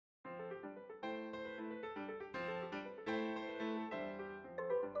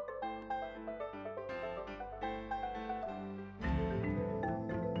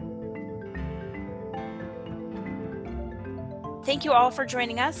thank you all for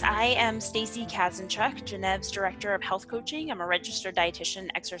joining us. I am Kasianchuk, Genev's Director of Health Coaching. I'm a registered dietitian,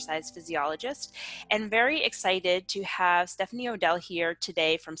 exercise physiologist, and very excited to have Stephanie Odell here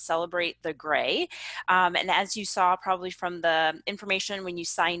today from Celebrate the Gray. And as you saw probably from the information when you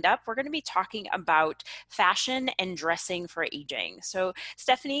signed up, we're going to be talking about fashion and dressing for aging. So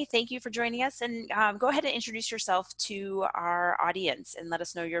Stephanie, thank you for joining us, and go ahead and introduce yourself to our audience and let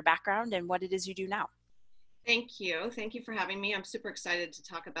us know your background and what it is you do now. Thank you. Thank you for having me. I'm super excited to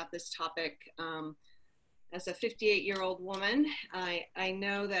talk about this topic. As a 58-year-old woman, I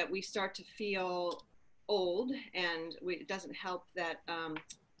know that we start to feel old, and it doesn't help that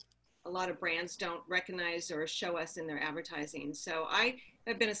a lot of brands don't recognize or show us in their advertising. So I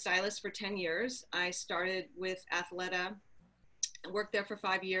have been a stylist for 10 years. I started with Athleta, worked there for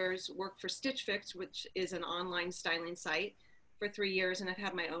 5 years, worked for Stitch Fix, which is an online styling site, for 3 years, and I've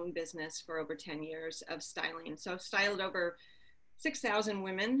had my own business for over 10 years of styling. So I've styled over 6,000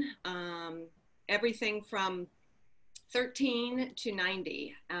 women, everything from 13 to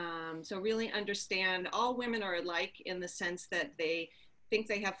 90. So really understand all women are alike in the sense that they think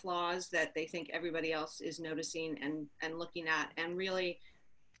they have flaws that they think everybody else is noticing and looking at. And really,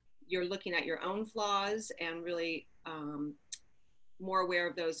 you're looking at your own flaws and really more aware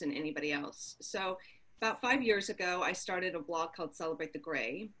of those than anybody else. So about 5 years ago, I started a blog called Celebrate the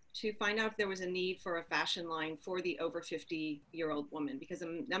Gray to find out if there was a need for a fashion line for the over 50-year-old woman, because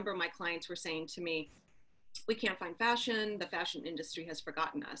a number of my clients were saying to me, we can't find fashion, the fashion industry has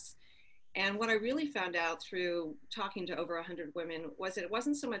forgotten us. And what I really found out through talking to over 100 women was that it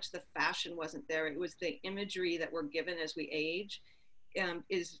wasn't so much the fashion wasn't there, it was the imagery that we're given as we age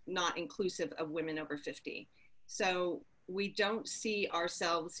is not inclusive of women over 50. So we don't see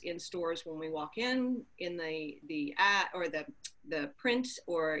ourselves in stores when we walk in the ad or the print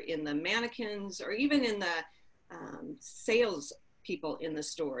or in the mannequins or even in the sales people in the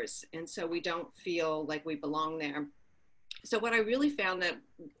stores. And so we don't feel like we belong there. So what I really found that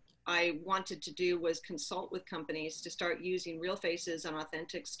I wanted to do was consult with companies to start using real faces and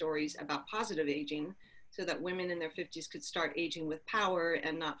authentic stories about positive aging so that women in their 50s could start aging with power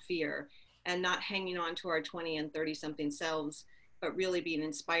and not fear, and not hanging on to our 20 and 30 something selves, but really being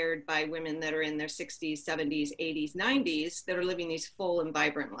inspired by women that are in their 60s, 70s, 80s, 90s that are living these full and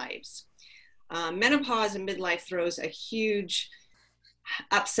vibrant lives. Menopause and midlife throws a huge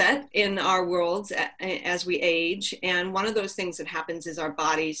upset in our worlds as we age. And one of those things that happens is our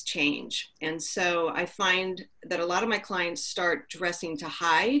bodies change. And so I find that a lot of my clients start dressing to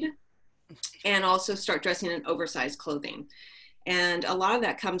hide and also start dressing in oversized clothing. And a lot of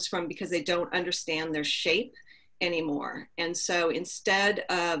that comes from because they don't understand their shape anymore. And so instead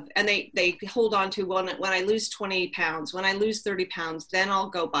of, and they hold on to, well, when I lose 20 pounds, when I lose 30 pounds, then I'll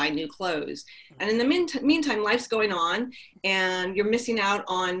go buy new clothes. And in the meantime, life's going on and you're missing out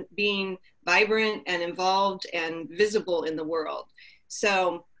on being vibrant and involved and visible in the world.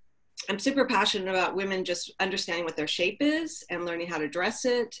 So I'm super passionate about women just understanding what their shape is and learning how to dress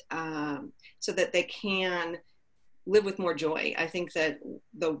it so that they can live with more joy. I think that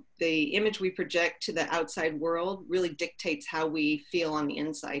the image we project to the outside world really dictates how we feel on the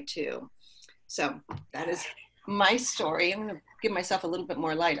inside too. So that is my story. I'm going to give myself a little bit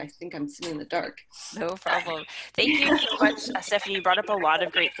more light. I think I'm sitting in the dark. No problem. Thank you so much, Stephanie. You brought up a lot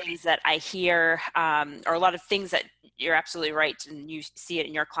of great things that I hear, or a lot of things that you're absolutely right, and you see it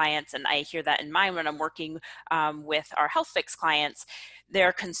in your clients, and I hear that in mine when I'm working with our Health Fix clients.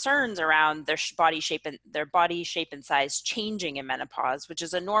 Their concerns around their body shape and size changing in menopause, which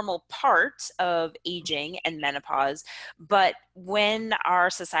is a normal part of aging and menopause. But when our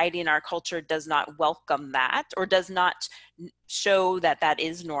society and our culture does not welcome that or does not show that that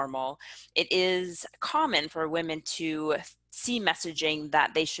is normal, it is common for women to see messaging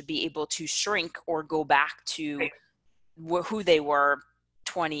that they should be able to shrink or go back to who they were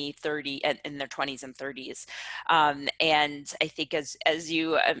 20, 30, in their 20s and 30s. And I think as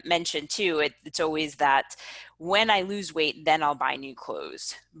you mentioned too, it's always that when I lose weight, then I'll buy new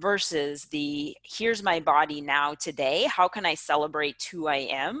clothes versus here's my body now today. How can I celebrate who I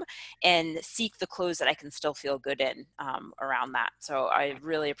am and seek the clothes that I can still feel good in around that? So I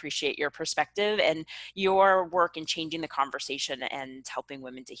really appreciate your perspective and your work in changing the conversation and helping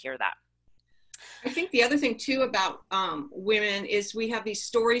women to hear that. I think the other thing too about women is we have these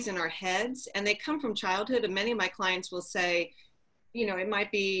stories in our heads and they come from childhood, and many of my clients will say, you know, it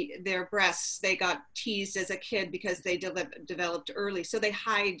might be their breasts, they got teased as a kid because they developed early, so they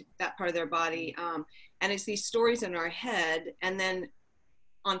hide that part of their body, and it's these stories in our head, and then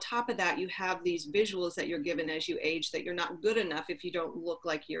on top of that, you have these visuals that you're given as you age, that you're not good enough if you don't look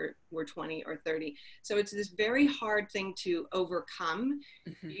like we're 20 or 30. So it's this very hard thing to overcome.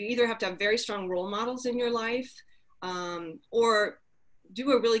 Mm-hmm. You either have to have very strong role models in your life, or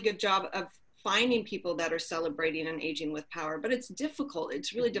do a really good job of finding people that are celebrating and aging with power. But it's difficult.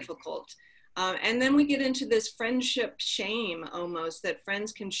 It's really difficult. And then we get into this friendship shame, almost, that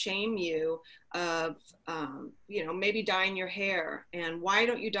friends can shame you of, maybe dyeing your hair. And why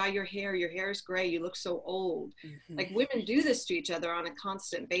don't you dye your hair? Your hair is gray. You look so old. Mm-hmm. Like, women do this to each other on a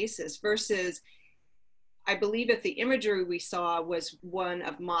constant basis, versus I believe if the imagery we saw was one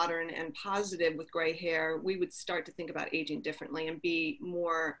of modern and positive with gray hair, we would start to think about aging differently and be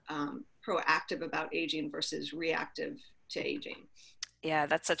more proactive about aging versus reactive to aging. Yeah,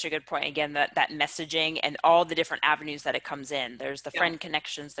 that's such a good point. Again, that messaging and all the different avenues that it comes in. There's the Yeah. friend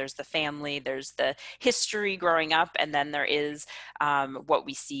connections, there's the family, there's the history growing up, and then there is what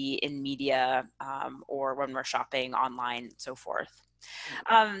we see in media or when we're shopping online, and so forth.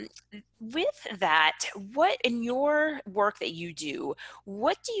 Yeah. Um, with that, what in your work that you do,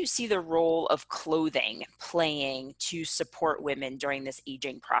 what do you see the role of clothing playing to support women during this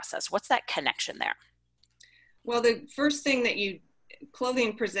aging process? What's that connection there? Well, the first thing that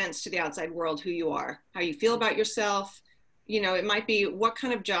clothing presents to the outside world who you are, how you feel about yourself. It might be, what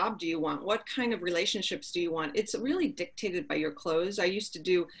kind of job do you want? What kind of relationships do you want? It's really dictated by your clothes. I used to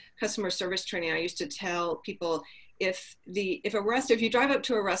do customer service training. I used to tell people, if you drive up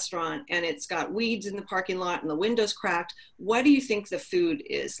to a restaurant and it's got weeds in the parking lot and the window's cracked, what do you think the food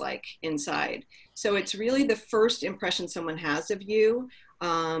is like inside? So it's really the first impression someone has of you.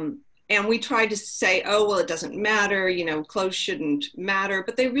 And we try to say, oh, well, it doesn't matter, clothes shouldn't matter,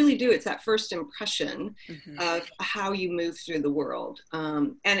 but they really do. It's that first impression Mm-hmm. of how you move through the world.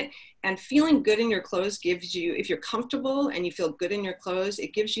 And feeling good in your clothes gives you, if you're comfortable and you feel good in your clothes,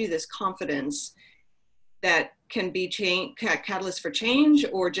 it gives you this confidence that can be catalyst for change,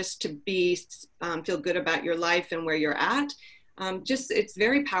 or just to feel good about your life and where you're at. It's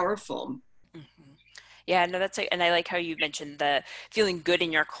very powerful. Mm-hmm. Yeah, no, and I like how you mentioned the feeling good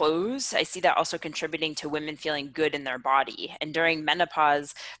in your clothes. I see that also contributing to women feeling good in their body. And during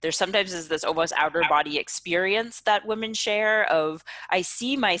menopause, there sometimes is this almost outer body experience that women share of, I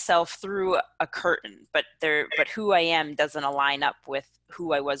see myself through a curtain, but who I am doesn't align up with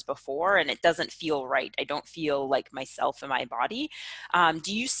who I was before, and it doesn't feel right. I don't feel like myself in my body.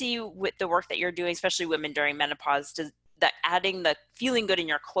 Do you see with the work that you're doing, especially women during menopause, that adding the feeling good in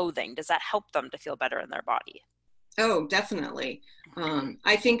your clothing, does that help them to feel better in their body? Oh, definitely.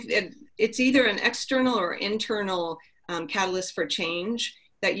 I think it's either an external or internal catalyst for change,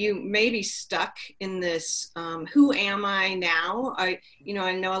 that you may be stuck in this, who am I now? I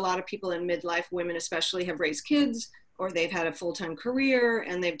know a lot of people in midlife, women especially, have raised kids, or they've had a full-time career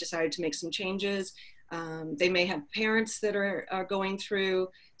and they've decided to make some changes. They may have parents that are going through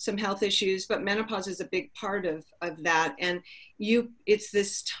some health issues, but menopause is a big part of that. And it's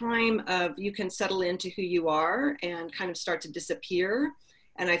this time of, you can settle into who you are and kind of start to disappear.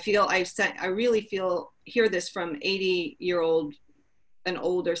 And I really hear this from 80-year-old and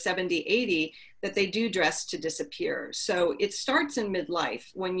older, 70, 80, that they do dress to disappear. So it starts in midlife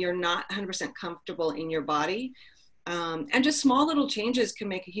when you're not 100% comfortable in your body. And just small little changes can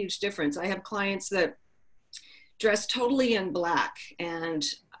make a huge difference. I have clients that dress totally in black, and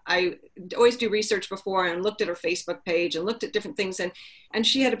I always do research before, and looked at her Facebook page and looked at different things, and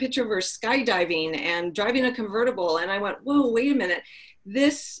she had a picture of her skydiving and driving a convertible, and I went, whoa, wait a minute,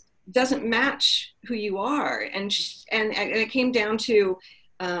 this doesn't match who you are. And it came down to,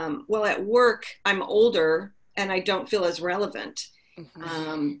 well, at work I'm older and I don't feel as relevant.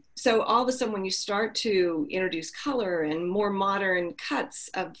 Mm-hmm. So all of a sudden, when you start to introduce color and more modern cuts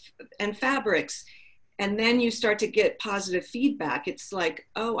and fabrics, and then you start to get positive feedback, it's like,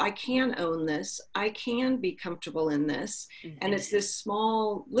 oh, I can own this. I can be comfortable in this. Mm-hmm. And it's this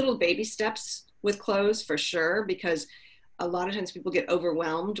small little baby steps with clothes, for sure, because a lot of times people get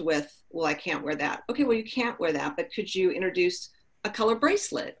overwhelmed with, well, I can't wear that. Okay, well, you can't wear that, but could you introduce a color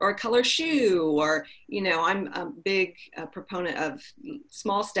bracelet or a color shoe? Or, I'm a big proponent of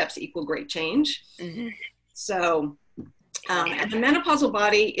small steps equal great change. Mm-hmm. So, and the menopausal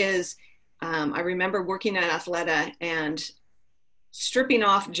body is, I remember working at Athleta and stripping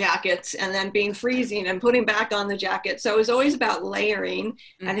off jackets and then being freezing and putting back on the jacket. So it was always about layering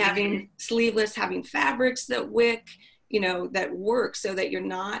and having sleeveless, having fabrics that wick, that work so that you're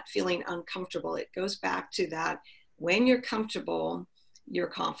not feeling uncomfortable. It goes back to that, when you're comfortable, you're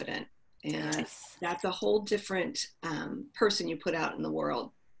confident. And Yes. that's a whole different person you put out in the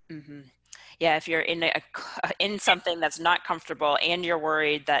world. Mm-hmm. Yeah, if you're in in something that's not comfortable and you're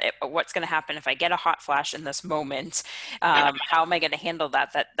worried that what's going to happen if I get a hot flash in this moment, Yeah. how am I going to handle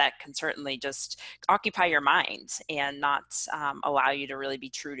that? That can certainly just occupy your mind and not allow you to really be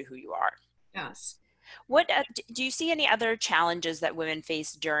true to who you are. Yes. What do you see any other challenges that women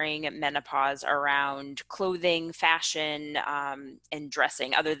face during menopause around clothing, fashion, and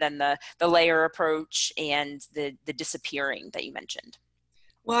dressing, other than the layer approach and the disappearing that you mentioned?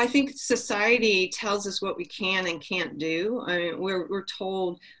 Well, I think society tells us what we can and can't do. I mean, we're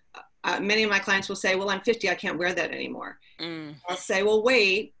told, many of my clients will say, well, I'm 50, I can't wear that anymore. Mm, I'll say, well,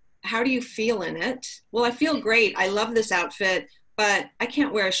 wait, how do you feel in it? Well, I feel great. I love this outfit, but I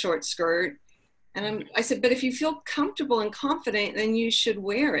can't wear a short skirt. And I said, but if you feel comfortable and confident, then you should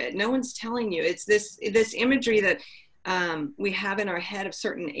wear it. No one's telling you. It's this imagery that we have in our head of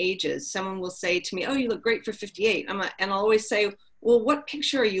certain ages. Someone will say to me, oh, you look great for 58. And I'll always say, well, what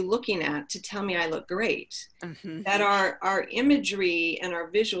picture are you looking at to tell me I look great? mhm, That our imagery and our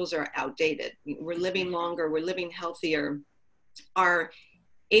visuals are outdated. We're living longer, we're living healthier. Our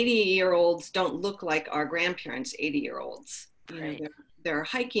 80-year-olds don't look like our grandparents' 80-year-olds. You know, right. they're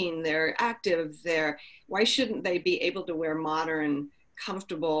hiking, they're active, why shouldn't they be able to wear modern,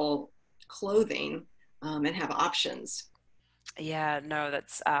 comfortable clothing and have options? Yeah, no,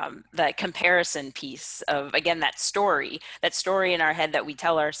 that's that comparison piece of, again, that story in our head that we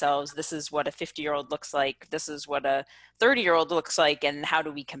tell ourselves, this is what a 50-year-old looks like, this is what a 30-year-old looks like, and how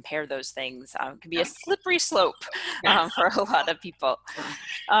do we compare those things can be a Yeah. slippery slope Yes. for a lot of people.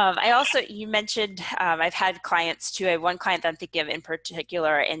 Yeah. I also, you mentioned, I've had clients too. I have one client that I'm thinking of in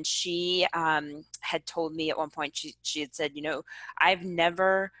particular, and she had told me at one point, she had said, I've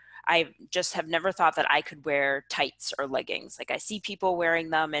never, I just have never thought that I could wear tights or leggings. Like I see people wearing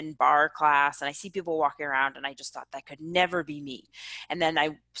them in bar class and I see people walking around and I just thought that could never be me. And then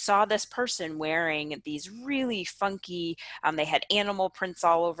I saw this person wearing these really funky, they had animal prints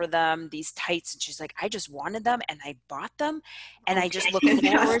all over them, these tights. And she's like, I just wanted them and I bought them and I just look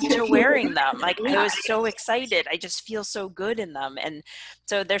Okay. forward to wearing them. Like I Yeah. was so excited. I just feel so good in them. And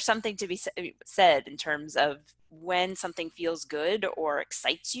so there's something to be said in terms of when something feels good or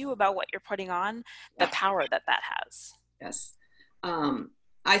excites you about what you're putting on, the Yeah. power that that has. Yes. Um,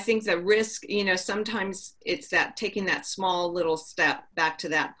 I think the risk, sometimes it's that taking that small little step back to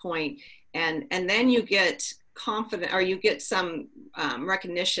that point, and then you get confident or you get some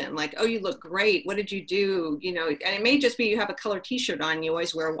recognition, like, oh, you look great. What did you do? And it may just be you have a color T-shirt on. You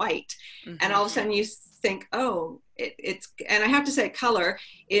always wear white, and Mm-hmm. all of a sudden you think, oh, it's. And I have to say, color.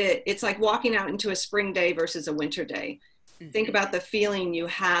 It's like walking out into a spring day versus a winter day. Think Mm-hmm. about the feeling you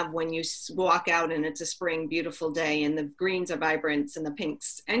have when you walk out and it's a spring beautiful day and the greens are vibrant and the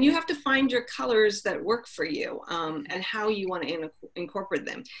pinks, and you have to find your colors that work for you, and how you want to incorporate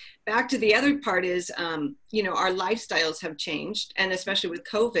them. Back to the other part is, our lifestyles have changed, and especially with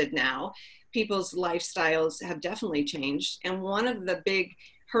COVID now, people's lifestyles have definitely changed, and one of the big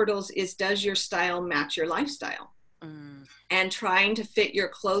hurdles is, does your style match your lifestyle? Mm, And trying to fit your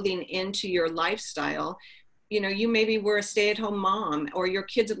clothing into your lifestyle. You maybe were a stay-at-home mom, or your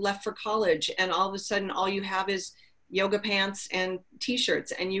kids have left for college, and all of a sudden all you have is yoga pants and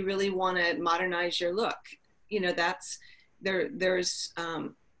t-shirts, and you really want to modernize your look. That's there's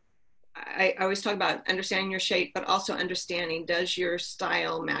I always talk about understanding your shape, but also understanding, does your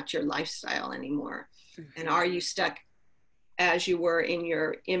style match your lifestyle anymore? And mm-hmm. are you stuck as you were in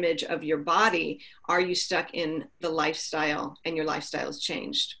your image of your body? Are you stuck in the lifestyle and your lifestyle has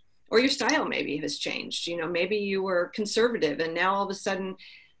changed? Or your style maybe has changed. Maybe you were conservative and now all of a sudden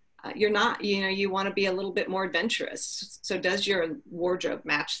you're not, you want to be a little bit more adventurous. So does your wardrobe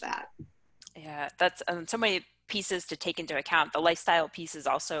match that? Yeah, that's so many pieces to take into account. The lifestyle piece is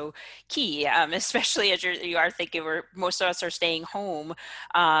also key, especially as you are thinking where most of us are staying home.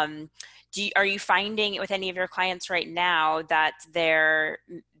 Um, are you finding with any of your clients right now that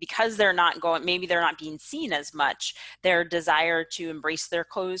because they're not going, maybe they're not being seen as much, their desire to embrace their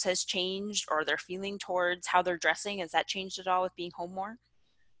clothes has changed, or their feeling towards how they're dressing, has that changed at all with being home more?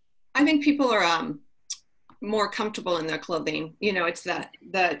 I think people are more comfortable in their clothing. It's that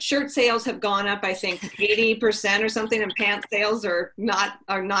the shirt sales have gone up, I think 80% or something, and pant sales are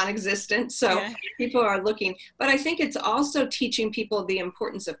non-existent. So Yeah. people are looking, but I think it's also teaching people the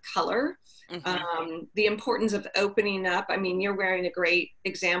importance of color, Mm-hmm. the importance of opening up. I mean, you're wearing a great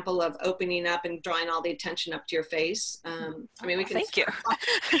example of opening up and drawing all the attention up to your face. I mean, we Oh, can thank you.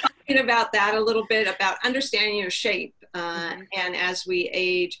 start talking about that a little bit, about understanding your shape. Mm-hmm. And as we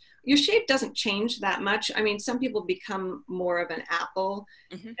age, your shape doesn't change that much. I mean, some people become more of an apple,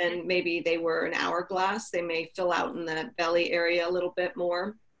 Mm-hmm. and maybe they were an hourglass. They may fill out in the belly area a little bit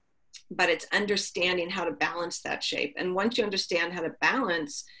more. but it's understanding how to balance that shape. And once you understand how to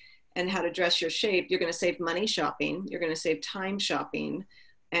balance and how to dress your shape, you're going to save money shopping, you're going to save time shopping,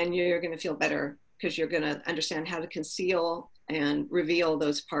 and you're going to feel better because you're going to understand how to conceal and reveal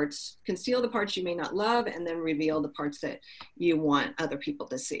those parts, conceal the parts you may not love, and then reveal the parts that you want other people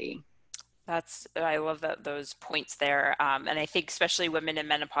to see. I love those points there. And I think especially women in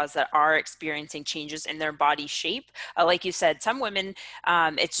menopause that are experiencing changes in their body shape, like you said, some women,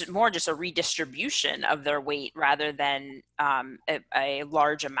 it's more just a redistribution of their weight rather than a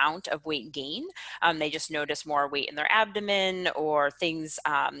large amount of weight gain. They just notice more weight in their abdomen or things,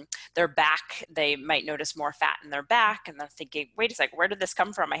 their back, they might notice more fat in their back, and they're thinking, wait a second, where did this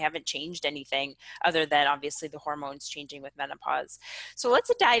come from? I haven't changed anything other than obviously the hormones changing with menopause. So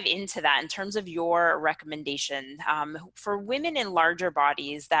let's dive into that in terms of your recommendation for women in larger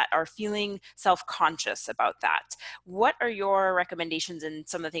bodies that are feeling self-conscious about that. What are your recommendations in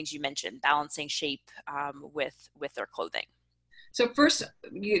some of the things you mentioned, balancing shape with their clothing? So first,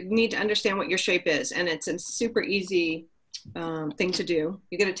 you need to understand what your shape is, and it's a super easy thing to do.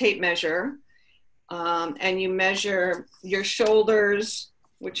 You get a tape measure, and you measure your shoulders,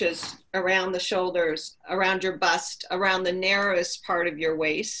 which is around the shoulders, around your bust, around the narrowest part of your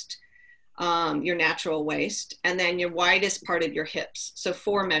waist, your natural waist, and then your widest part of your hips. So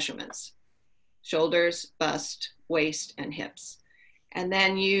 4 measurements: shoulders, bust, waist, and hips. And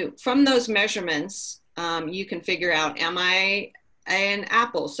then from those measurements, you can figure out, am I an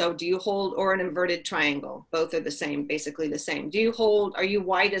apple? So do you hold, or an inverted triangle? Both are the same, basically the same. Are you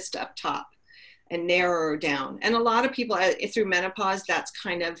widest up top and narrower down? And a lot of people through menopause, that's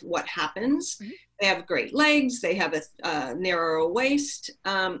kind of what happens. Mm-hmm. They have great legs, they have a narrower waist,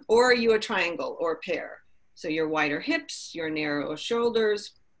 or are you a triangle or a pear? So your wider hips, your narrower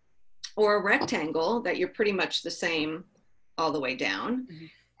shoulders, or a rectangle that you're pretty much the same all the way down. Mm-hmm.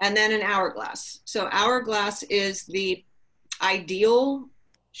 And then an hourglass. So hourglass is the ideal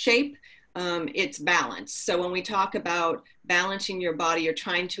shape. It's balance. So when we talk about balancing your body, you're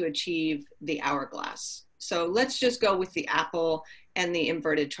trying to achieve the hourglass. So let's just go with the apple and the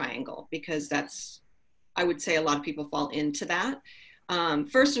inverted triangle, because I would say a lot of people fall into that.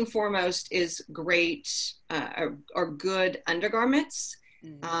 First and foremost is great or good undergarments.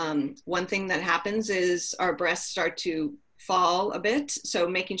 One thing that happens is our breasts start to fall a bit. So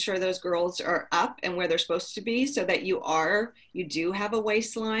making sure those girls are up and where they're supposed to be, so that you do have a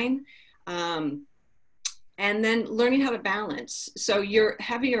waistline. And then learning how to balance. So you're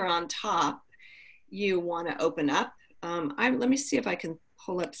heavier on top, you want to open up. Let me see if I can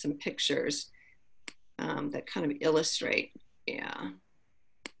pull up some pictures that kind of illustrate. Yeah.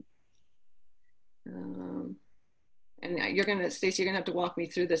 And Stacey, you're gonna have to walk me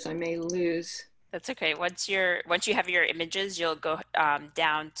through this. I may lose. That's okay. Once you have your images, you'll go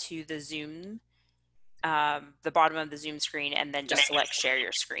down to the Zoom, the bottom of the Zoom screen, and then just select share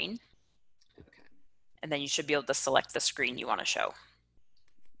your screen. Okay. And then you should be able to select the screen you want to show.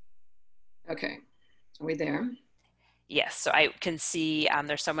 Okay. Are we there? Yes. So I can see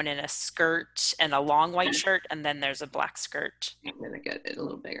there's someone in a skirt and a long white shirt, and then there's a black skirt. I'm going to get it a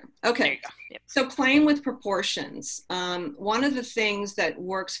little bigger. Okay. There you go. Yep. So playing with proportions. One of the things that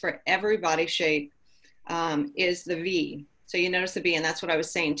works for every body shape is the V. So you notice the V, and that's what I was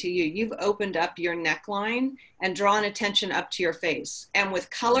saying to you. You've opened up your neckline and drawn attention up to your face. And with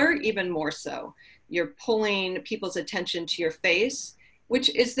color, even more so. You're pulling people's attention to your face,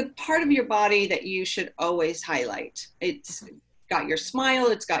 which is the part of your body that you should always highlight. It's got your smile,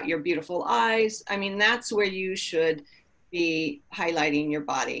 it's got your beautiful eyes. I mean, that's where you should be highlighting your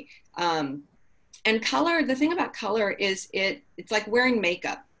body. And color, the thing about color is it's like wearing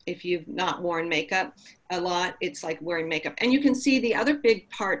makeup. If you've not worn makeup a lot, it's like wearing makeup. And you can see the other big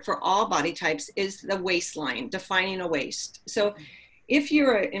part for all body types is the waistline, defining a waist. So if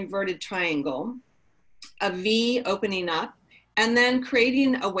you're an inverted triangle, a V opening up, and then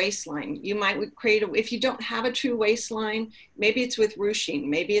creating a waistline. You might create, if you don't have a true waistline, maybe it's with ruching,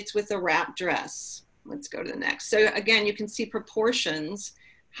 maybe it's with a wrap dress. Let's go to the next. So again, you can see proportions,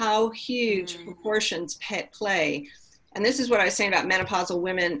 how huge proportions play. And this is what I was saying about menopausal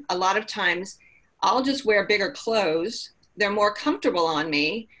women. A lot of times I'll just wear bigger clothes. They're more comfortable on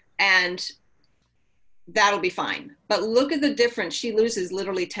me, and that'll be fine. But look at the difference. She loses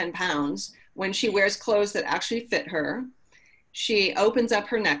literally 10 pounds when she wears clothes that actually fit her. She opens up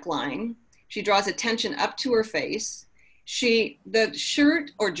her neckline. She draws attention up to her face. The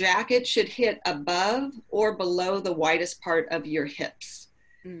shirt or jacket should hit above or below the widest part of your hips.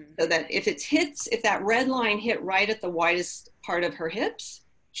 So that if that red line hit right at the widest part of her hips,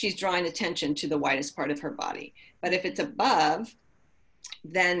 she's drawing attention to the widest part of her body. But if it's above,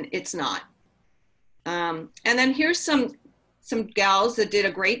 then it's not. And then here's some gals that did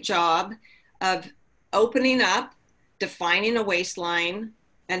a great job of opening up, defining a waistline,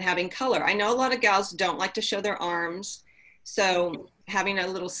 and having color. I know a lot of gals don't like to show their arms, so having a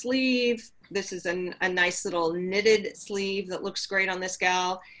little sleeve. This is a nice little knitted sleeve that looks great on this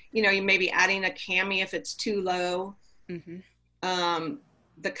gal. You know, you may be adding a cami if it's too low. Mm-hmm.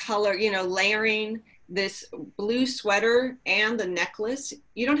 The color, you know, layering this blue sweater and the necklace.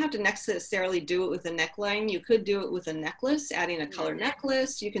 You don't have to necessarily do it with a neckline. You could do it with a necklace, adding a color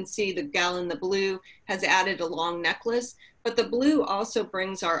necklace. You can see the gal in the blue has added a long necklace, but the blue also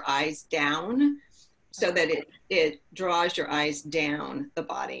brings our eyes down so that it draws your eyes down the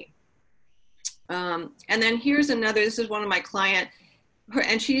body. And then here's another, this is one of my client,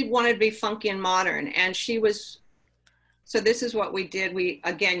 and she wanted to be funky and modern, and she was, so this is what we did.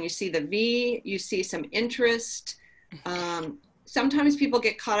 Again, you see the V, you see some interest. Sometimes people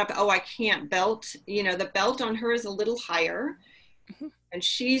get caught up, oh, I can't belt. You know, the belt on her is a little higher, and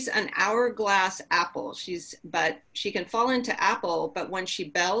she's an hourglass apple. But she can fall into apple, but when she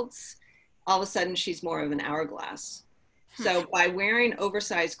belts, all of a sudden she's more of an hourglass. So by wearing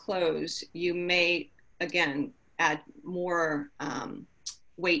oversized clothes, you may, again, add more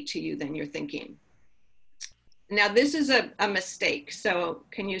weight to you than you're thinking. Now, this is a mistake. So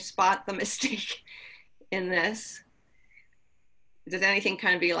can you spot the mistake in this? Does anything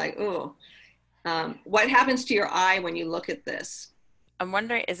kind of be like, oh, what happens to your eye when you look at this? I'm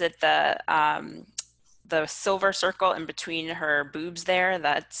wondering, is it the silver circle in between her boobs there?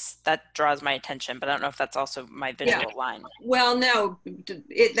 That draws my attention, but I don't know if that's also my visual line. Well, no,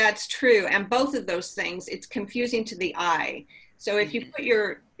 that's true. And both of those things, it's confusing to the eye. So if you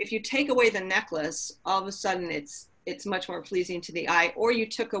if you take away the necklace, all of a sudden it's much more pleasing to the eye. Or you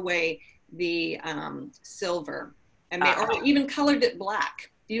took away the silver and or even colored it black.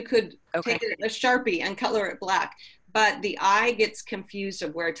 You could take a Sharpie and color it black, but the eye gets confused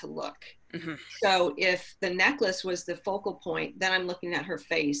of where to look. Mm-hmm. So if the necklace was the focal point, then I'm looking at her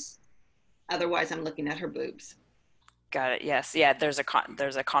face. Otherwise, I'm looking at her boobs. Got it. Yes. Yeah. There's a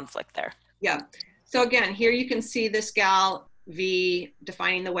conflict there. Yeah. So again, here you can see this gal V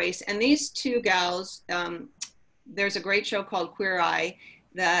defining the waist, and these two gals. There's a great show called Queer Eye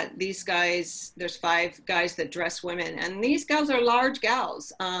that these guys. There's 5 guys that dress women, and these gals are large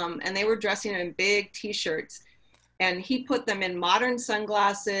gals, and they were dressing in big T-shirts. And he put them in modern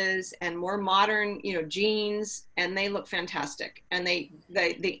sunglasses and more modern, you know, jeans, and they look fantastic. And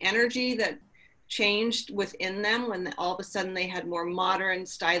the energy that changed within them when all of a sudden they had more modern,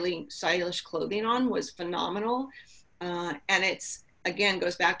 stylish clothing on was phenomenal. And it's, again,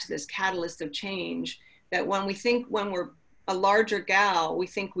 goes back to this catalyst of change that when we're a larger gal, we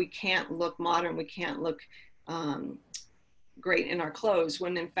think we can't look modern, we can't look great in our clothes,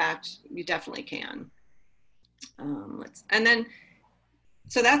 when in fact you definitely can. And then,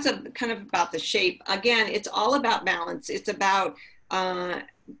 so that's kind of about the shape. Again, it's all about balance. It's about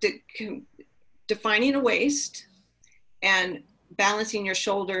defining a waist and balancing your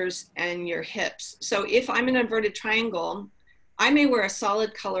shoulders and your hips. So if I'm an inverted triangle, I may wear a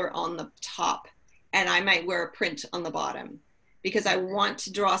solid color on the top and I might wear a print on the bottom because I want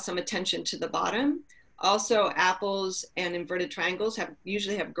to draw some attention to the bottom. Also, apples and inverted triangles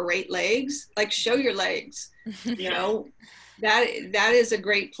usually have great legs. Like, show your legs. You know, that is a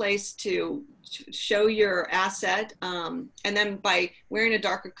great place to show your asset. And then by wearing a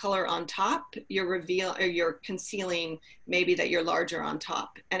darker color on top, you're concealing maybe that you're larger on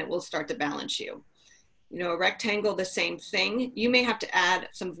top, and it will start to balance you. You know, a rectangle, the same thing. You may have to add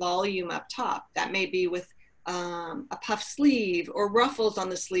some volume up top. That may be with a puff sleeve or ruffles on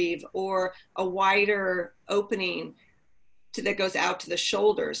the sleeve or a wider opening that goes out to the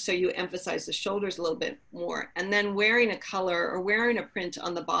shoulders. So you emphasize the shoulders a little bit more, and then wearing a color or wearing a print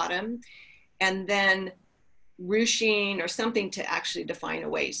on the bottom, and then ruching or something to actually define a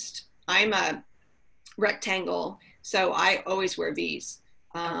waist. I'm a rectangle, so I always wear V's,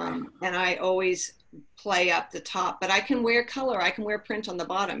 and I always play up the top, but I can wear color, I can wear print on the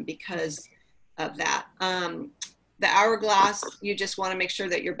bottom because of that. The hourglass, you just want to make sure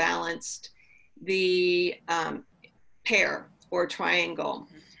that you're balanced. The pear or triangle,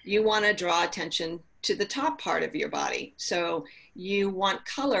 you want to draw attention to the top part of your body. So you want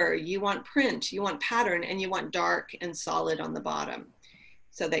color, you want print, you want pattern, and you want dark and solid on the bottom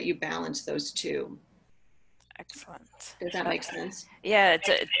so that you balance those two. Excellent. Does that make sense? Yeah,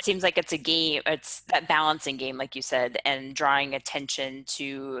 it seems like it's a game. It's that balancing game, like you said, and drawing attention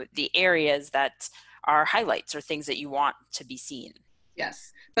to the areas that are highlights or things that you want to be seen.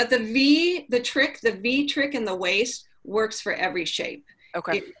 Yes, but the V trick in the waist works for every shape.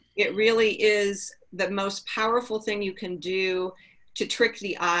 Okay. It really is the most powerful thing you can do to trick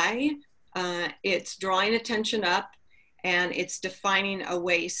the eye. It's drawing attention up, and it's defining a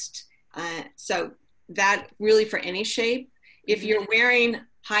waist. So that really for any shape. If Mm-hmm. you're wearing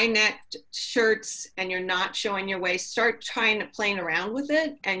high necked shirts and you're not showing your waist, start trying to playing around with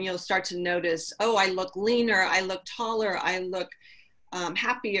it, and you'll start to notice, oh, I look leaner, I look taller, I look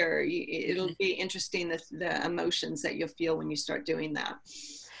happier. It'll be interesting, the emotions that you'll feel when you start doing that.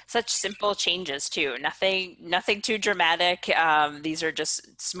 Such simple changes too. Nothing too dramatic. These are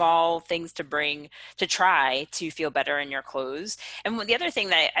just small things to try to feel better in your clothes. And the other thing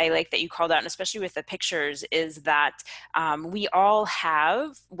that I like that you called out, and especially with the pictures, is that we all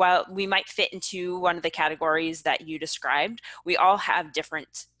have, while we might fit into one of the categories that you described, we all have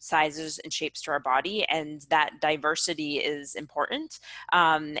different sizes and shapes to our body, and that diversity is important,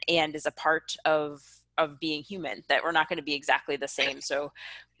 and is a part of being human, that we're not going to be exactly the same. So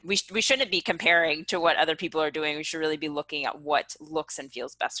we shouldn't be comparing to what other people are doing. We should really be looking at what looks and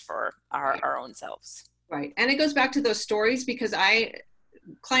feels best for our own selves. Right. And it goes back to those stories, because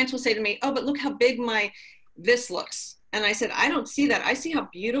clients will say to me, oh, but look how big this looks. And I said, I don't see that. I see how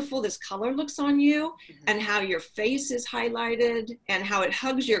beautiful this color looks on you, Mm-hmm. and how your face is highlighted, and how it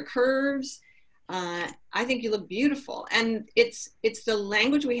hugs your curves. I think you look beautiful. And it's the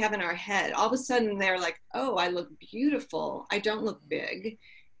language we have in our head. All of a sudden they're like, oh, I look beautiful, I don't look big.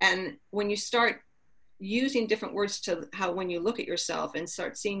 And when you start using different words to how, when you look at yourself and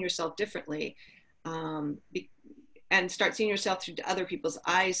start seeing yourself differently, um, and start seeing yourself through other people's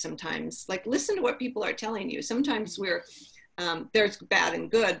eyes, sometimes, like, listen to what people are telling you. Sometimes there's bad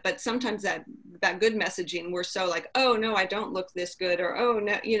and good, but sometimes that good messaging, we're so like, oh no, I don't look this good, or oh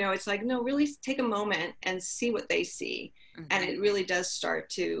no, it's like, no, really take a moment and see what they see. And Mm-hmm. it really does start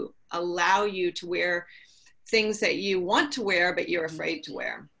to allow you to wear things that you want to wear but you're afraid to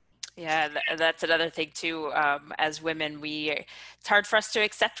wear. Yeah, that's another thing too. As women, it's hard for us to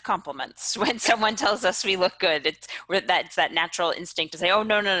accept compliments when someone tells us we look good. It's that natural instinct to say, "Oh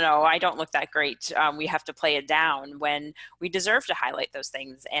no, no, no, I don't look that great." We have to play it down when we deserve to highlight those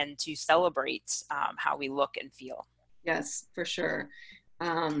things and to celebrate how we look and feel. Yes, for sure.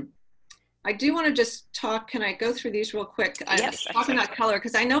 um, I do want to just talk, can I go through these real quick? I'm Yes, talking about color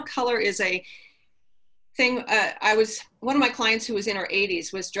because I know color is a thing. One of my clients who was in her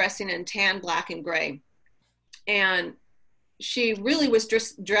 80s was dressing in tan, black, and gray. And she really was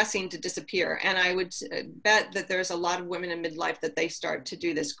dressing to disappear. And I would bet that there's a lot of women in midlife that they start to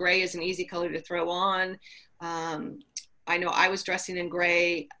do this. Gray is an easy color to throw on. I know I was dressing in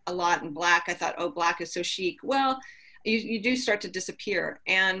gray a lot, and black. I thought, oh, black is so chic. Well, you do start to disappear.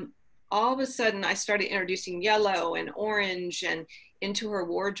 And all of a sudden I started introducing yellow and orange and into her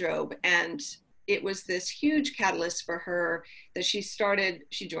wardrobe. And it was this huge catalyst for her, that she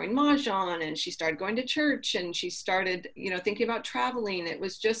joined Mahjong, and she started going to church, and she started, thinking about traveling. It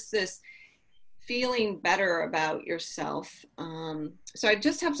was just this feeling better about yourself. So I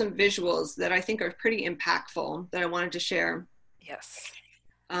just have some visuals that I think are pretty impactful that I wanted to share. yes.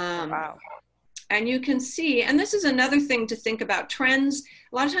 Oh, Um, wow. and you can see, and this is another thing to think about, trends.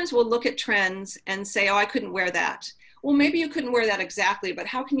 A lot of times we'll look at trends and say, oh, I couldn't wear that. Well, maybe you couldn't wear that exactly, but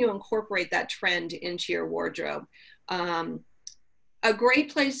how can you incorporate that trend into your wardrobe? A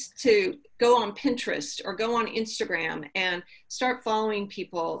great place to go on Pinterest or go on Instagram and start following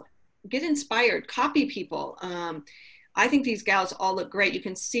people, get inspired, copy people. I think these gals all look great. You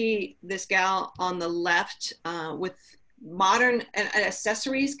can see this gal on the left with modern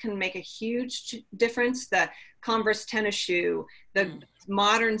accessories can make a huge difference. The Converse tennis shoe, the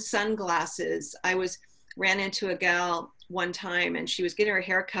modern sunglasses. Ran into a gal one time, and she was getting her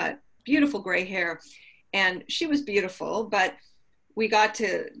hair cut, beautiful gray hair, and she was beautiful, but we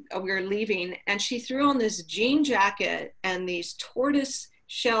were leaving, and she threw on this jean jacket and these tortoise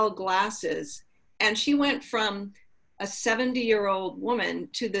shell glasses, and she went from a 70-year-old woman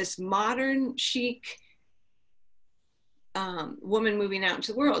to this modern chic woman moving out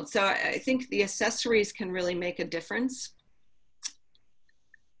into the world. So I think the accessories can really make a difference.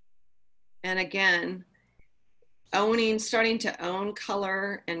 And again, starting to own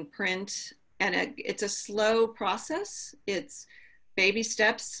color and print. And it's a slow process. It's baby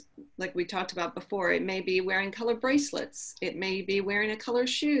steps, like we talked about before. It may be wearing color bracelets. It may be wearing a color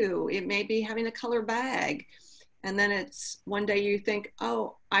shoe. It may be having a color bag. And then it's one day you think,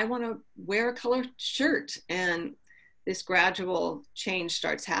 oh, I want to wear a color shirt. And this gradual change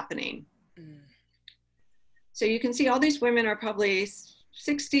starts happening. So you can see all these women are probably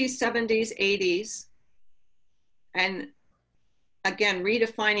 60s, 70s, 80s. And again,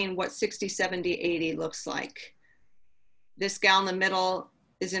 redefining what 60, 70, 80 looks like. This gal in the middle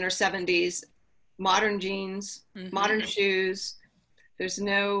is in her 70s, modern jeans, modern shoes. There's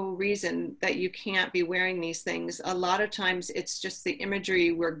no reason that you can't be wearing these things. A lot of times it's just the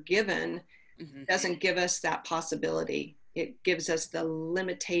imagery we're given doesn't give us that possibility. It gives us the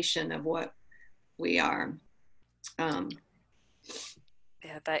limitation of what we are.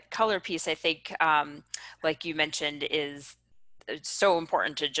 Yeah, that color piece, I think, like you mentioned, is it's so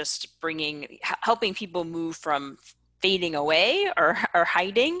important to just helping people move from fading away or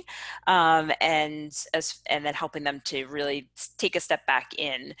hiding, and then helping them to really take a step back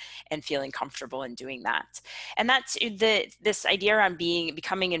in and feeling comfortable in doing that. And that's this idea around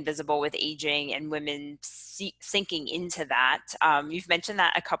becoming invisible with aging and women sinking into that. You've mentioned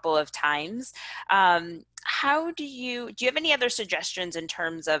that a couple of times. How do you have any other suggestions in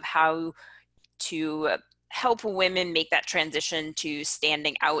terms of how to help women make that transition to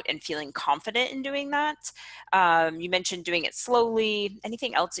standing out and feeling confident in doing that? You mentioned doing it slowly.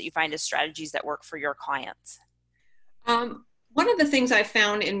 Anything else that you find as strategies that work for your clients? One of the things I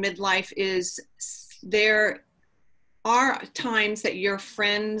found in midlife is there are times that your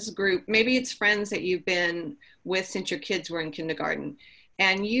friends group, maybe it's friends that you've been with since your kids were in kindergarten,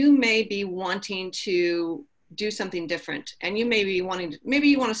 and you may be wanting to do something different, and you may be maybe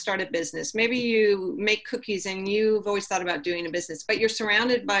you want to start a business, maybe you make cookies and you've always thought about doing a business, but you're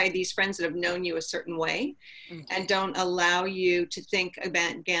surrounded by these friends that have known you a certain way and don't allow you to think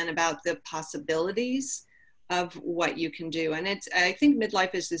again about the possibilities of what you can do. And I think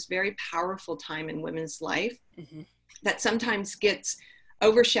midlife is this very powerful time in women's life that sometimes gets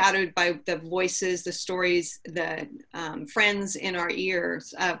overshadowed by the voices, the stories, the friends in our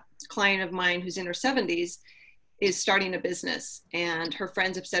ears. A client of mine who's in her 70s is starting a business, and her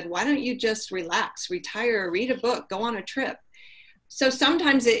friends have said, why don't you just relax, retire, read a book, go on a trip? So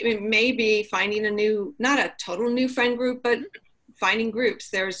sometimes it may be finding not a total new friend group, but finding groups.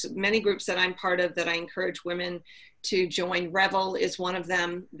 There's many groups that I'm part of that I encourage women to join. Revel is one of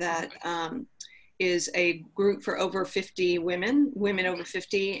them that is a group for over 50 women over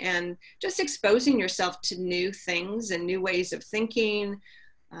 50, and just exposing yourself to new things and new ways of thinking.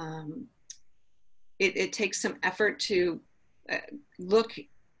 It takes some effort to look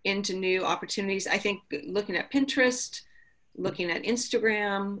into new opportunities. I think looking at Pinterest, looking at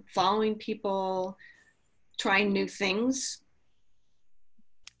Instagram, following people, trying new things.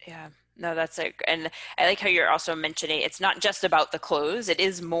 Yeah. No, that's it. And I like how you're also mentioning it's not just about the clothes. It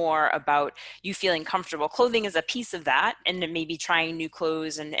is more about you feeling comfortable. Clothing is a piece of that, and then maybe trying new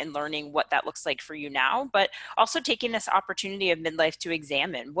clothes and learning what that looks like for you now, but also taking this opportunity of midlife to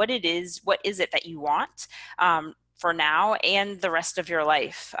examine what is it that you want for now and the rest of your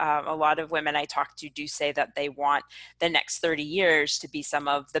life. A lot of women I talk to do say that they want the next 30 years to be some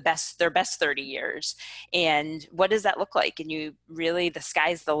of their best 30 years. And what does that look like? And the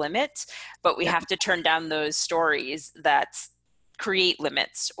sky's the limit, but we have to turn down those stories that create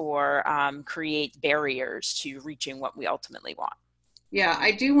limits or create barriers to reaching what we ultimately want. Yeah,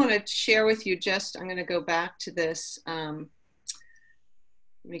 I do want to share with you I'm going to go back to this. Let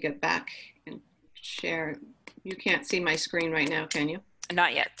me get back and share. You can't see my screen right now, can you?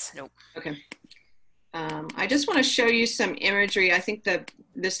 Not yet. Nope. Okay. I just want to show you some imagery. I think that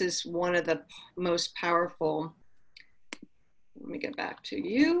this is one of the most powerful. Let me get back to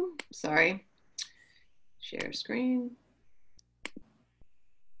you. Sorry. Share screen.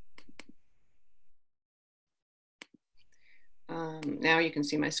 Now you can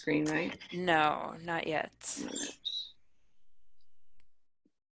see my screen, right? No, not yet.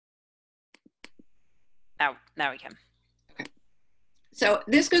 Now we can. Okay. So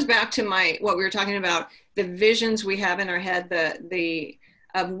this goes back to what we were talking about, the visions we have in our head,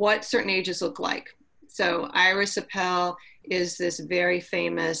 of what certain ages look like. So Iris Apfel is this very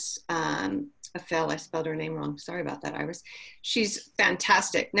famous, Apfel, I spelled her name wrong. Sorry about that, Iris. She's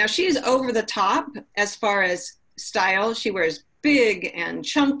fantastic. Now she's over the top as far as style. She wears big and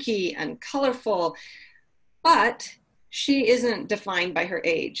chunky and colorful, but she isn't defined by her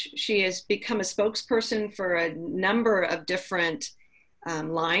age. She has become a spokesperson for a number of different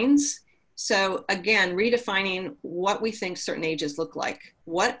lines. So again, redefining what we think certain ages look like,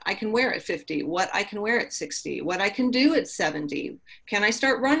 what I can wear at 50, what I can wear at 60, what I can do at 70. Can I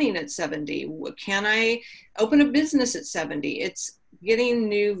start running at 70? Can I open a business at 70? It's getting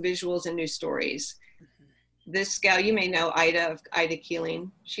new visuals and new stories. This gal, you may know Ida Keeling.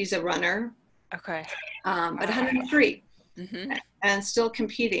 She's a runner. Okay. But 103 and still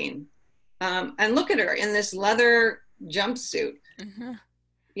competing. And look at her in this leather jumpsuit.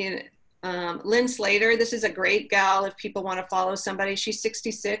 Lynn Slater, this is a great gal if people want to follow somebody. She's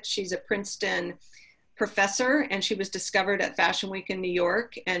 66. She's a Princeton professor, and she was discovered at Fashion Week in New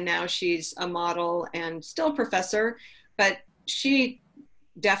York, and now she's a model and still a professor, but she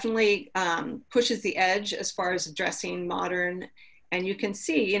definitely pushes the edge as far as dressing modern. And you can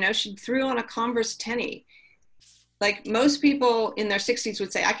see, you know, she threw on a Converse tenny. Like most people in their 60s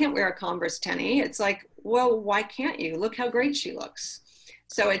would say, I can't wear a Converse tenny. It's like, well, why can't you? Look how great she looks.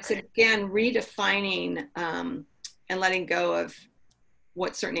 So it's, again, redefining and letting go of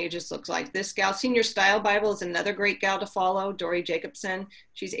what certain ages looks like. This gal, Senior Style Bible, is another great gal to follow, Dory Jacobson.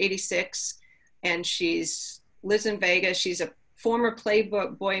 She's 86 and she's lives in Vegas. She's a former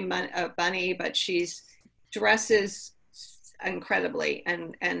Playboy bunny, but she's dresses incredibly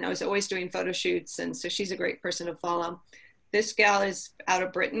and is always doing photo shoots. And so she's a great person to follow. This gal is out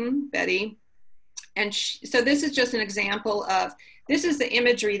of Britain, Betty. And so this is just an example of, this is the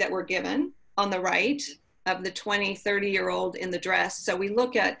imagery that we're given on the right of the 20, 30-year-old in the dress. So we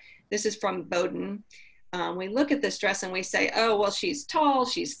look at, this is from Bowden. We look at this dress and we say, oh, well, she's tall,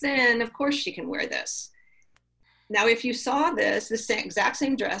 she's thin, of course she can wear this. Now, if you saw this exact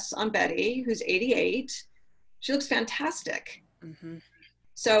same dress on Betty, who's 88, she looks fantastic. Mm-hmm.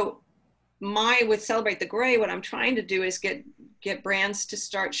 So with Celebrate the Gray, what I'm trying to do is get brands to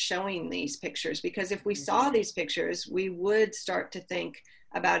start showing these pictures, because if we saw these pictures, we would start to think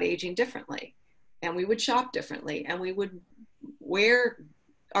about aging differently, and we would shop differently, and we would wear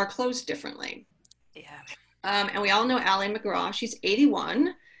our clothes differently. Yeah. And we all know Ally McGraw. She's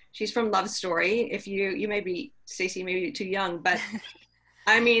 81. She's from Love Story. If you may be, Stacey, maybe too young, but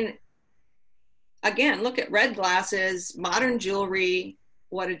I mean, again, look at red glasses, modern jewelry,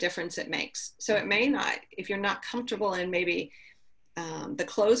 what a difference it makes. So it may not, if you're not comfortable in maybe the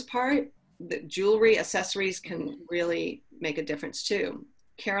clothes part, the jewelry, accessories can really make a difference too.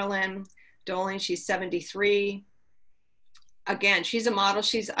 Carolyn Dolan, she's 73. Again, she's a model.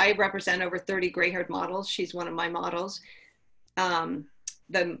 I represent over 30 gray-haired models. She's one of my models.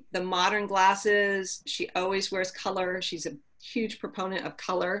 The modern glasses, she always wears color. She's a huge proponent of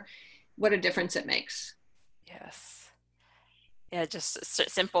color. What a difference it makes. Yes. Yeah, just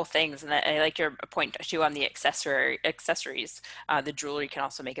simple things. And I like your point too on the accessories. The jewelry can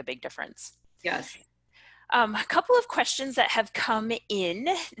also make a big difference. Yes. A couple of questions that have come in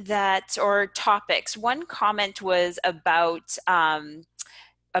or topics. One comment was about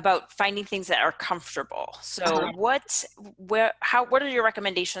finding things that are comfortable. So what are your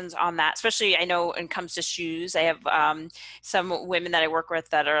recommendations on that? Especially, I know when it comes to shoes, I have some women that I work with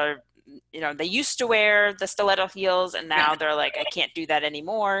that are, you know, they used to wear the stiletto heels and now they're like, I can't do that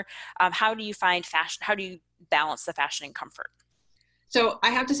anymore. How do you find fashion? How do you balance the fashion and comfort? So I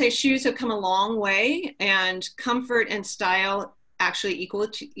have to say, shoes have come a long way, and comfort and style actually equal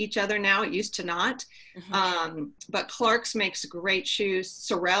to each other now. It used to not. Mm-hmm. But Clark's makes great shoes.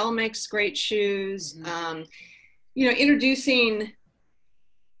 Sorel makes great shoes. Mm-hmm. You know, introducing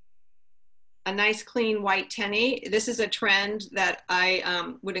a nice clean white tenny. This is a trend that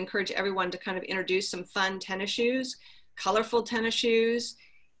I would encourage everyone to kind of introduce some fun tennis shoes. Colorful tennis shoes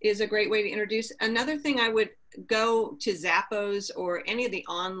is a great way to introduce. Another thing, I would go to Zappos or any of the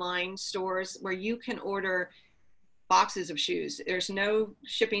online stores where you can order boxes of shoes. There's no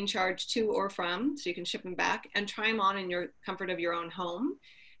shipping charge to or from, so you can ship them back and try them on in your comfort of your own home.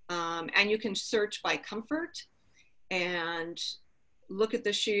 And you can search by comfort and look at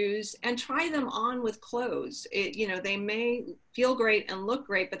the shoes and try them on with clothes. You know, they may feel great and look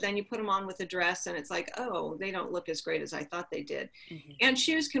great, but then you put them on with a dress and it's like, oh, they don't look as great as I thought they did. Mm-hmm. And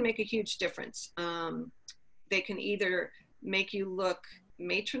shoes can make a huge difference. They can either make you look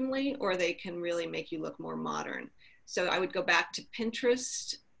matronly or they can really make you look more modern. So I would go back to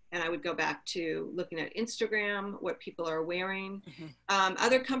Pinterest, and I would go back to looking at Instagram, what people are wearing. Mm-hmm.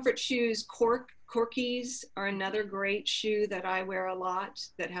 Other comfort shoes, Corkies are another great shoe that I wear a lot,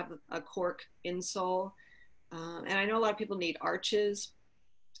 that have a cork insole. And I know a lot of people need arches.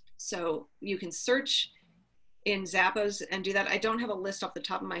 So you can search in Zappos and do that. I don't have a list off the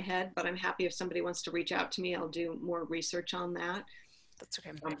top of my head, but I'm happy if somebody wants to reach out to me, I'll do more research on that. That's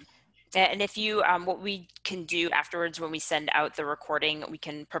okay. And if you, what we can do afterwards when we send out the recording, we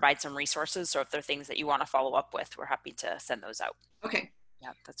can provide some resources. So if there are things that you want to follow up with, we're happy to send those out. Okay.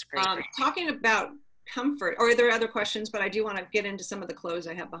 Yeah, that's great. Talking about comfort, or are there other questions? But I do want to get into some of the clothes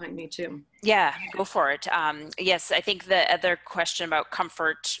I have behind me too. Yeah, go for it. Yes, I think the other question about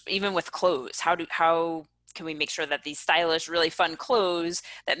comfort, even with clothes, how can we make sure that these stylish, really fun clothes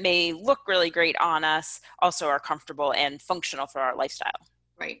that may look really great on us also are comfortable and functional for our lifestyle?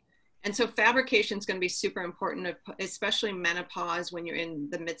 Right. And so fabrication is going to be super important, especially menopause, when you're in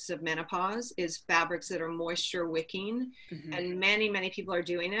the midst of menopause, is fabrics that are moisture wicking. Mm-hmm. And many, many people are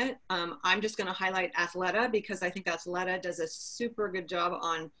doing it. I'm just going to highlight Athleta because I think Athleta does a super good job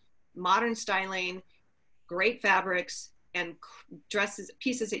on modern styling, great fabrics, and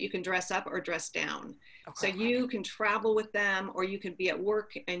pieces that you can dress up or dress down. So Okay. you can travel with them, or you could be at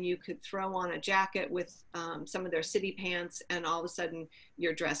work and you could throw on a jacket with some of their city pants, and all of a sudden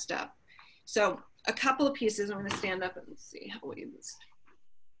you're dressed up. So a couple of pieces, I'm going to stand up and see how we do this.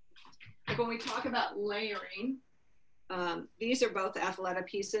 Like when we talk about layering, these are both Athleta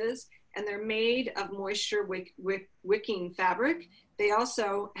pieces, and they're made of moisture wicking fabric. They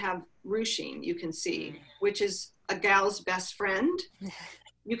also have ruching, you can see, which is a gal's best friend.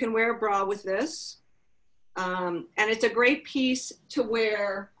 You can wear a bra with this. And it's a great piece to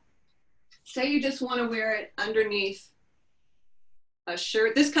wear. Say you just want to wear it underneath a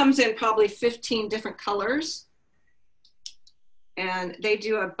shirt. This comes in probably 15 different colors. And they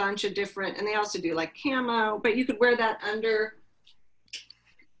do a bunch of different, and they also do like camo, but you could wear that under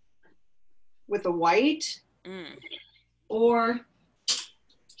with a white or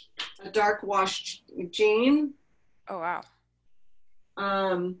a dark wash jean. Oh, wow.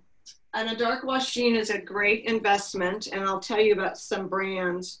 And a dark wash jean is a great investment, and I'll tell you about some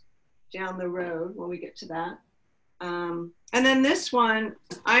brands down the road when we get to that. And then this one,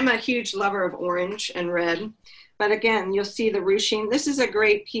 I'm a huge lover of orange and red, but again, you'll see the ruching. This is a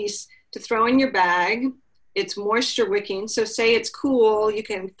great piece to throw in your bag. It's moisture wicking. So say it's cool, you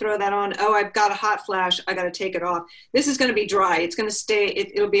can throw that on. Oh, I've got a hot flash, I got to take it off. This is going to be dry. It's going to stay,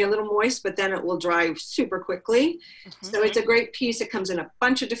 it'll be a little moist, but then it will dry super quickly. Mm-hmm. So it's a great piece. It comes in a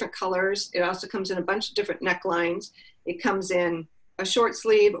bunch of different colors. It also comes in a bunch of different necklines. It comes in a short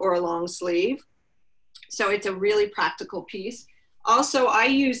sleeve or a long sleeve. So it's a really practical piece. Also, I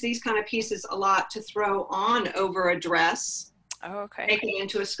use these kind of pieces a lot to throw on over a dress. Oh, okay. Making it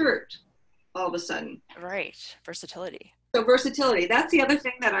into a skirt all of a sudden. Right. Versatility. So versatility. That's the other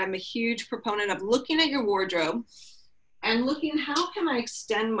thing that I'm a huge proponent of, looking at your wardrobe and looking, how can I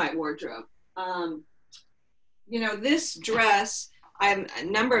extend my wardrobe? You know, this dress, a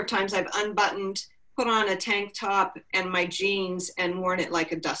number of times I've unbuttoned, put on a tank top and my jeans and worn it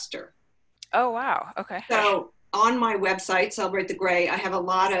like a duster. Oh, wow. Okay. So on my website, Celebrate the Gray, I have a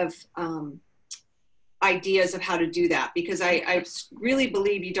lot of ideas of how to do that, because I really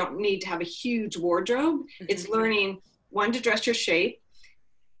believe you don't need to have a huge wardrobe. Mm-hmm. It's learning, one, to dress your shape.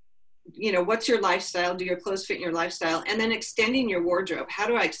 You know, what's your lifestyle? Do your clothes fit in your lifestyle? And then extending your wardrobe. How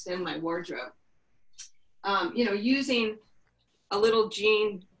do I extend my wardrobe? You know, using a little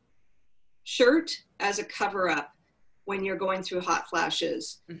jean shirt as a cover up when you're going through hot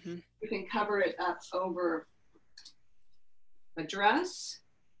flashes. Mm-hmm. You can cover it up over a dress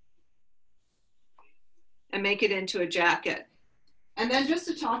and make it into a jacket. And then just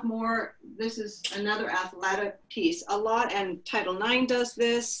to talk more, this is another Athleta piece. A lot, and Title IX does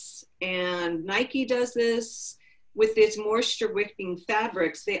this, and Nike does this. With its moisture wicking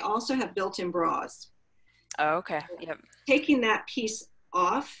fabrics, they also have built-in bras. Oh, okay. Yep. Taking that piece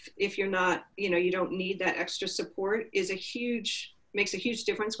off, if you're not, you know, you don't need that extra support, makes a huge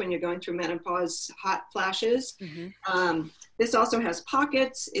difference when you're going through menopause hot flashes. Mm-hmm. This also has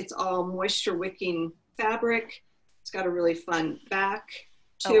pockets. It's all moisture wicking fabric. It's got a really fun back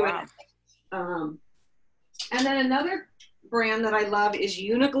to it. And then another brand that I love is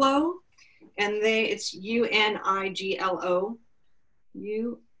Uniglo, and it's Uniglo,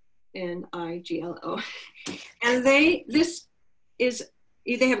 Uniglo, and they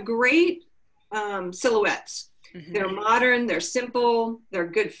have great silhouettes. Mm-hmm. They're modern, they're simple, they're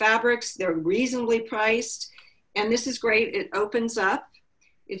good fabrics, they're reasonably priced, and this is great. It opens up.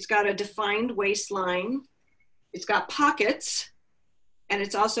 It's got a defined waistline. It's got pockets, and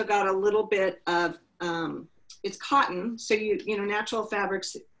it's also got a little bit of, it's cotton. So, you know, natural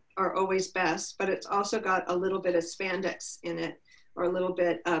fabrics are always best, but it's also got a little bit of spandex in it, or a little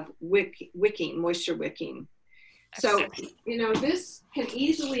bit of wicking, moisture wicking. Excellent. So, you know, this can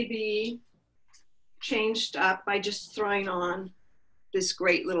easily be changed up by just throwing on this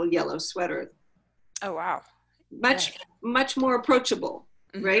great little yellow sweater. Oh, wow. Much more approachable.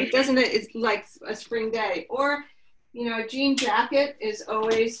 Mm-hmm. Right? Doesn't it? It's like a spring day. Or, you know, a jean jacket is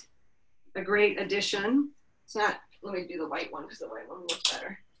always a great addition. It's not, let me do the white one because the white one looks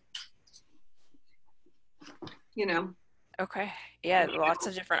better. You know. Okay. Yeah, lots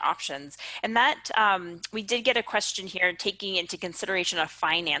of different options. And that we did get a question here taking into consideration of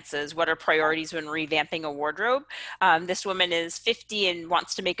finances. What are priorities when revamping a wardrobe? This woman is 50 and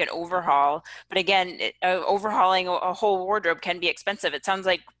wants to make an overhaul. But again, overhauling a whole wardrobe can be expensive. It sounds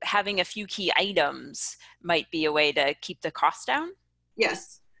like having a few key items might be a way to keep the cost down.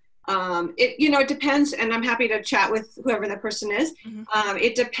 Yes. It depends, and I'm happy to chat with whoever that person is. Hmm.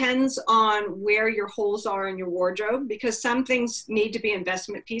 It depends on where your holes are in your wardrobe, because some things need to be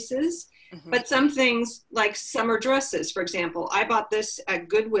investment pieces, Hmm. but some things, like summer dresses, for example, I bought this at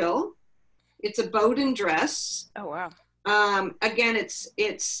Goodwill. It's a Bowden dress. Oh, wow. Again,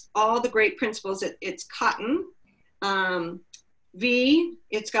 it's all the great principles. It's cotton, um,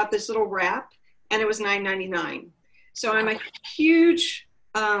 It's got this little wrap, and it was $9.99. So I'm Wow. a huge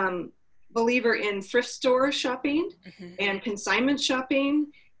believer in thrift store shopping Hmm. and consignment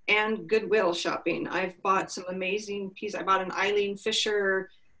shopping and Goodwill shopping. I've bought some amazing pieces. I bought an Eileen Fisher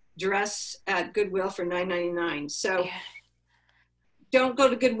dress at Goodwill for $9.99. So Yeah. don't go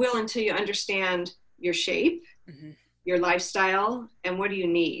to Goodwill until you understand your shape, Hmm. your lifestyle, and what do you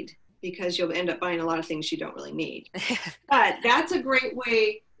need, because you'll end up buying a lot of things you don't really need. But that's a great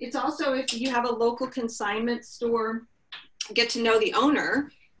way. It's also, if you have a local consignment store, get to know the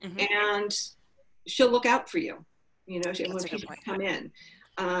owner, Hmm. and she'll look out for you, when That's a good people point. come in.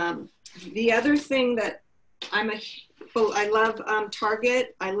 The other thing that I love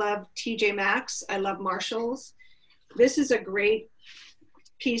Target, I love TJ Maxx, I love Marshalls. This is a great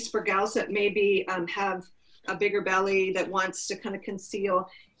piece for gals that maybe have a bigger belly that wants to kind of conceal.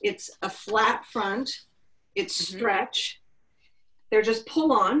 It's a flat front, it's Hmm. stretch. They're just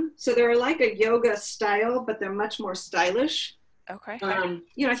pull on. So they're like a yoga style, but they're much more stylish. Okay.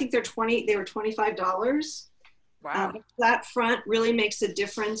 I think they were $25. Wow. The flat front really makes a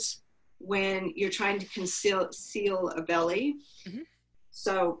difference when you're trying to seal a belly. Hmm.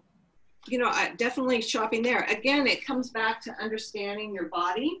 So, definitely shopping there. Again, it comes back to understanding your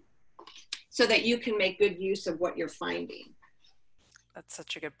body so that you can make good use of what you're finding. That's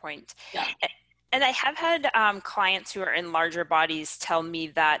such a good point. Yeah. And I have had clients who are in larger bodies tell me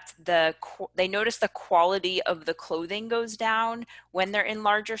that they notice the quality of the clothing goes down when they're in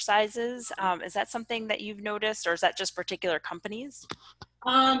larger sizes. Is that something that you've noticed, or is that just particular companies?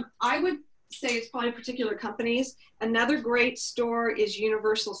 I would say it's probably particular companies. Another great store is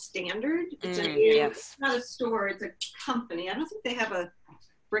Universal Standard. It's Yes. not a store, it's a company. I don't think they have a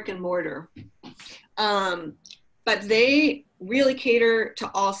brick and mortar. Um, but they really cater to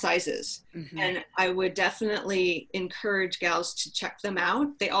all sizes. Hmm. And I would definitely encourage gals to check them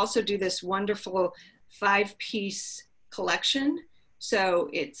out. They also do this wonderful 5-piece collection. So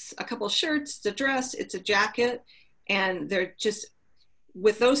it's a couple shirts, it's a dress, it's a jacket, and they're just,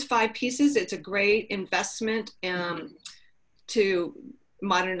 with those 5 pieces, it's a great investment to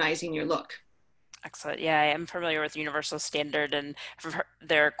modernizing your look. Excellent. Yeah, I am familiar with Universal Standard, and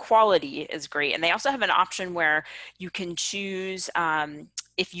their quality is great. And they also have an option where you can choose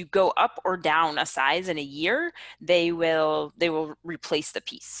if you go up or down a size in a year, they will replace the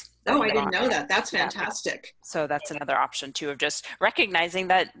piece that Oh, I you didn't bought. know that. That's Yeah. fantastic. So that's another option too, of just recognizing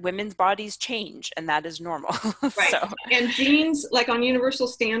that women's bodies change and that is normal. Right. So. And jeans, like on Universal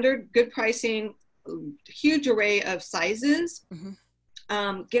Standard, good pricing, huge array of sizes. Mhm.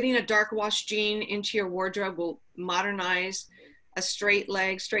 Getting a dark wash jean into your wardrobe will modernize a straight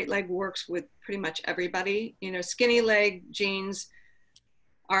leg. Straight leg works with pretty much everybody. Skinny leg jeans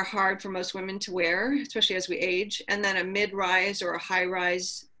are hard for most women to wear, especially as we age. And then a mid-rise or a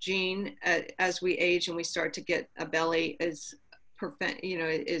high-rise jean as we age and we start to get a belly is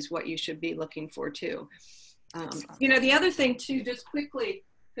what you should be looking for too. The other thing too, just quickly,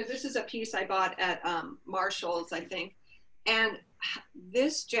 because this is a piece I bought at Marshall's, I think, and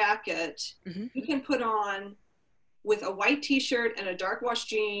this jacket Mhm. you can put on with a white t-shirt and a dark wash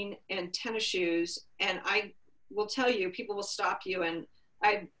jean and tennis shoes, and I will tell you, people will stop you and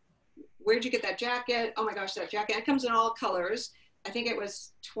where'd you get that jacket? Oh my gosh, that jacket. It comes in all colors. I think it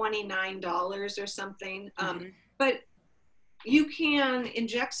was $29 or something. Mhm. But you can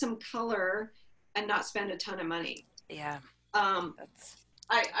inject some color and not spend a ton of money. Yeah, Um, that's.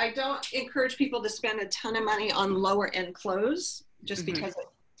 I don't encourage people to spend a ton of money on lower end clothes just Mhm. because of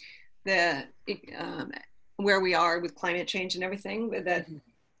the where we are with climate change and everything. That Mhm.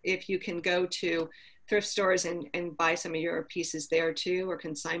 if you can go to thrift stores and buy some of your pieces there too, or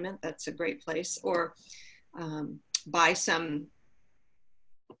consignment, that's a great place. Or buy some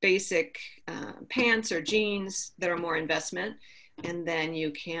basic pants or jeans that are more investment, and then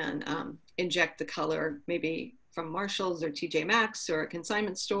you can inject the color maybe from Marshalls or TJ Maxx or a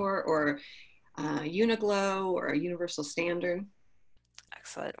consignment store, or Uniglow or a universal standard.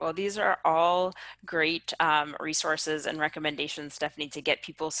 Excellent. Well, these are all great resources and recommendations, Stephanie, to get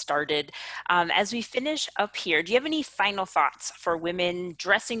people started. As we finish up here, do you have any final thoughts for women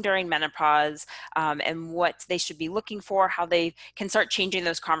dressing during menopause, and what they should be looking for, how they can start changing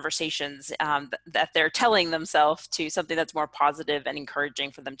those conversations that they're telling themselves to something that's more positive and encouraging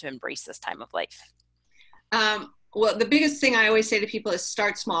for them to embrace this time of life? Well, the biggest thing I always say to people is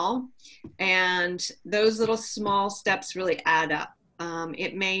start small, and those little small steps really add up.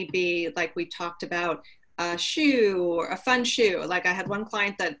 It may be like we talked about a shoe or a fun shoe. Like I had one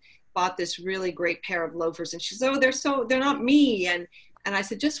client that bought this really great pair of loafers, and she said, "Oh, they're not me." And I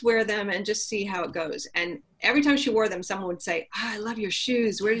said, "Just wear them and just see how it goes." And every time she wore them, someone would say, "Oh, I love your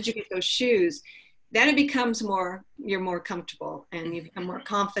shoes. Where did you get those shoes?" Then it becomes you're more comfortable and you become more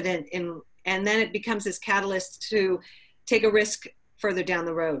confident and then it becomes this catalyst to take a risk further down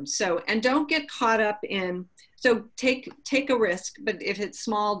the road. So, and don't get caught up in, so take a risk, but if it's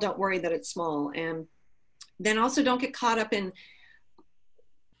small, don't worry that it's small. And then also don't get caught up in,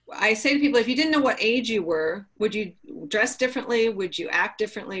 I say to people, if you didn't know what age you were, would you dress differently? Would you act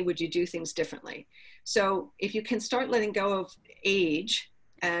differently? Would you do things differently? So if you can start letting go of age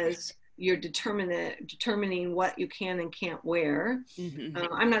as you're determining what you can and can't wear.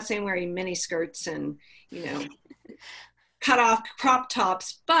 I'm not saying wearing mini skirts and, cut off crop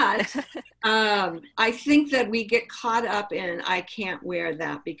tops, but I think that we get caught up in, I can't wear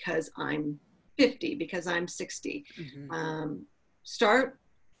that because I'm 50, because I'm 60. Start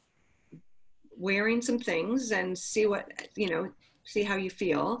wearing some things and see see how you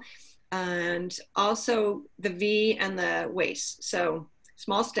feel. And also the V and the waist. So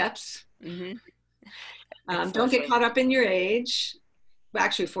small steps. Don't get caught up in your age. Well,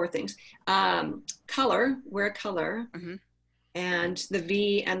 actually, 4 things. Color, wear color, and the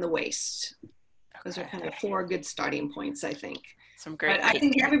V and the waist. Those are kind of 4 good starting points, I think. Some great. But I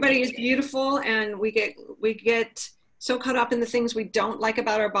think everybody is beautiful, and we get so caught up in the things we don't like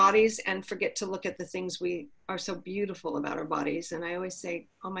about our bodies and forget to look at the things we are so beautiful about our bodies. And I always say,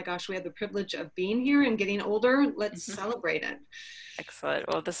 oh my gosh, we have the privilege of being here and getting older. Let's celebrate it. Excellent.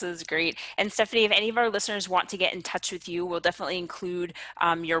 Well, this is great. And Stephanie, if any of our listeners want to get in touch with you, we'll definitely include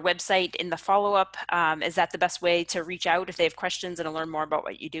your website in the follow-up. Is that the best way to reach out if they have questions and to learn more about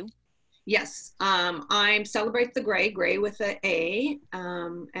what you do? Yes, I'm Celebrate the Gray with an A,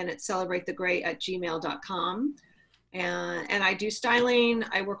 and it's celebratetheGray@gmail.com. And I do styling.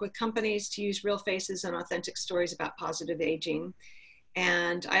 I work with companies to use real faces and authentic stories about positive aging.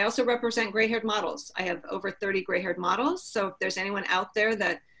 And I also represent gray-haired models. I have over 30 gray-haired models. So if there's anyone out there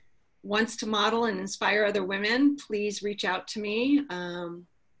that wants to model and inspire other women, please reach out to me.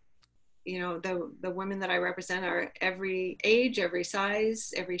 The women that I represent are every age, every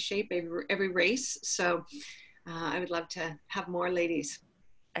size, every shape, every race. So I would love to have more ladies.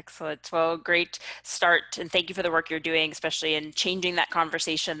 Excellent. Well, great start. And thank you for the work you're doing, especially in changing that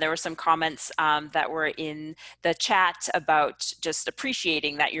conversation. There were some comments that were in the chat about just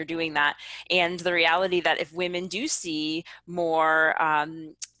appreciating that you're doing that. And the reality that if women do see more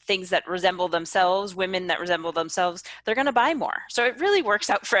things that resemble themselves, women that resemble themselves, they're going to buy more. So it really works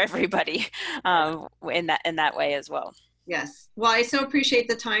out for everybody in that way as well. Yes. Well, I so appreciate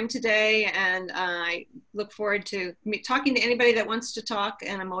the time today, and I look forward to talking to anybody that wants to talk,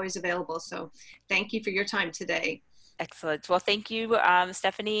 and I'm always available. So thank you for your time today. Excellent. Well, thank you,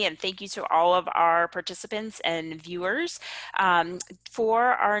 Stephanie, and thank you to all of our participants and viewers. For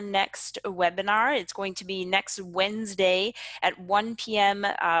our next webinar, it's going to be next Wednesday at 1 p.m.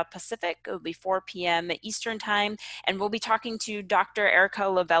 Pacific. It'll be 4 p.m. Eastern Time, and we'll be talking to Dr. Erica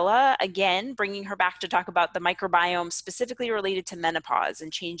Lavella, again, bringing her back to talk about the microbiome specifically related to menopause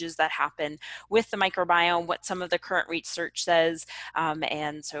and changes that happen with the microbiome, what some of the current research says,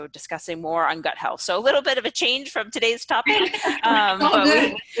 and so discussing more on gut health. So a little bit of a change from today's topic.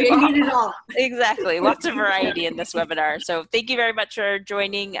 But we need it all. Exactly. Lots of variety in this webinar. So thank you very much for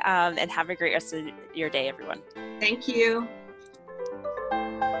joining, and have a great rest of your day, everyone. Thank you.